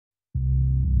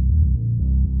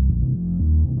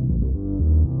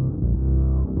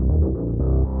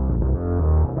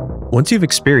Once you've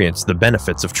experienced the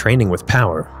benefits of training with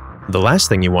power, the last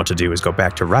thing you want to do is go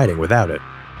back to riding without it.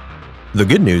 The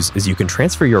good news is you can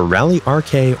transfer your Rally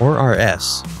RK or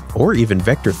RS, or even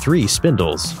Vector 3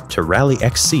 spindles, to Rally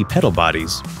XC pedal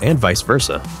bodies, and vice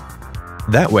versa.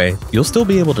 That way, you'll still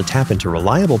be able to tap into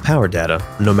reliable power data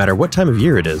no matter what time of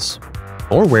year it is,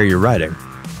 or where you're riding.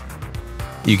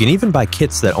 You can even buy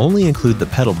kits that only include the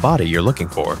pedal body you're looking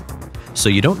for, so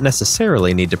you don't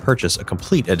necessarily need to purchase a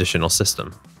complete additional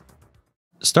system.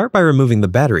 Start by removing the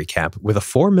battery cap with a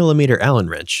 4mm Allen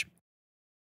wrench,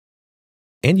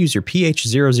 and use your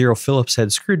PH00 Phillips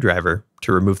head screwdriver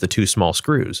to remove the two small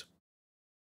screws.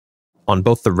 On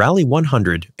both the Rally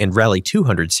 100 and Rally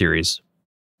 200 series,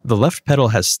 the left pedal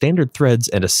has standard threads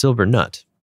and a silver nut.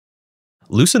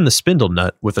 Loosen the spindle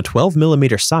nut with a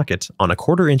 12mm socket on a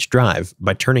 1/4-inch drive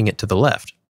by turning it to the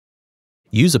left.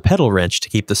 Use a pedal wrench to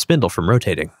keep the spindle from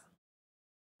rotating.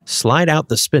 Slide out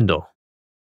the spindle.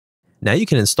 Now you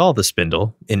can install the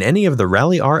spindle in any of the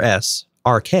Rally RS,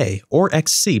 RK, or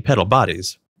XC pedal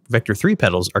bodies. Vector 3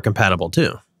 pedals are compatible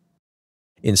too.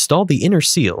 Install the inner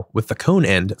seal with the cone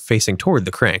end facing toward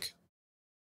the crank.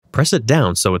 Press it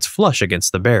down so it's flush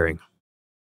against the bearing.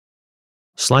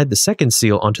 Slide the second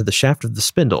seal onto the shaft of the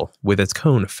spindle with its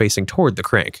cone facing toward the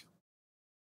crank.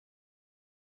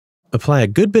 Apply a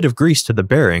good bit of grease to the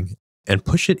bearing and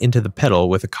push it into the pedal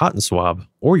with a cotton swab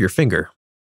or your finger.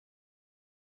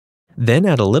 Then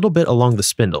add a little bit along the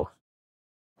spindle.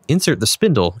 Insert the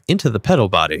spindle into the pedal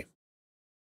body.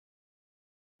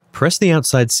 Press the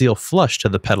outside seal flush to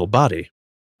the pedal body.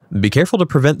 Be careful to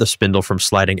prevent the spindle from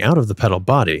sliding out of the pedal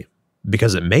body,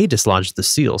 because it may dislodge the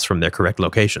seals from their correct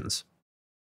locations.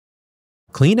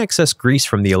 Clean excess grease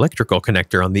from the electrical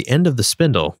connector on the end of the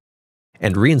spindle,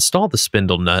 and reinstall the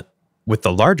spindle nut with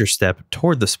the larger step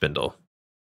toward the spindle.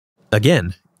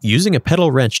 Again, using a pedal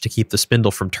wrench to keep the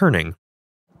spindle from turning,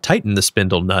 tighten the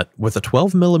spindle nut with a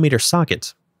 12mm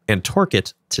socket and torque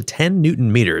it to 10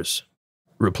 Nm.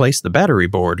 Replace the battery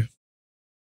board.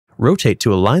 Rotate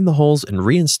to align the holes and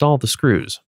reinstall the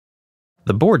screws.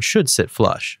 The board should sit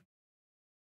flush.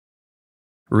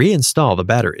 Reinstall the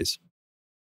batteries.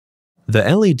 The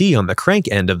LED on the crank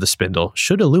end of the spindle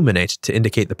should illuminate to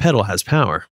indicate the pedal has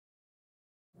power.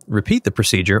 Repeat the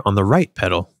procedure on the right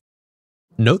pedal.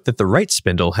 Note that the right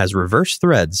spindle has reverse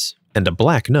threads and a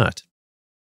black nut.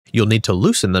 You'll need to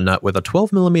loosen the nut with a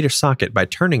 12mm socket by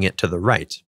turning it to the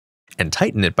right, and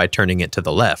tighten it by turning it to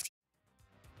the left.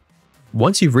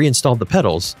 Once you've reinstalled the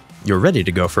pedals, you're ready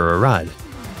to go for a ride.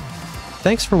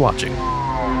 Thanks for watching.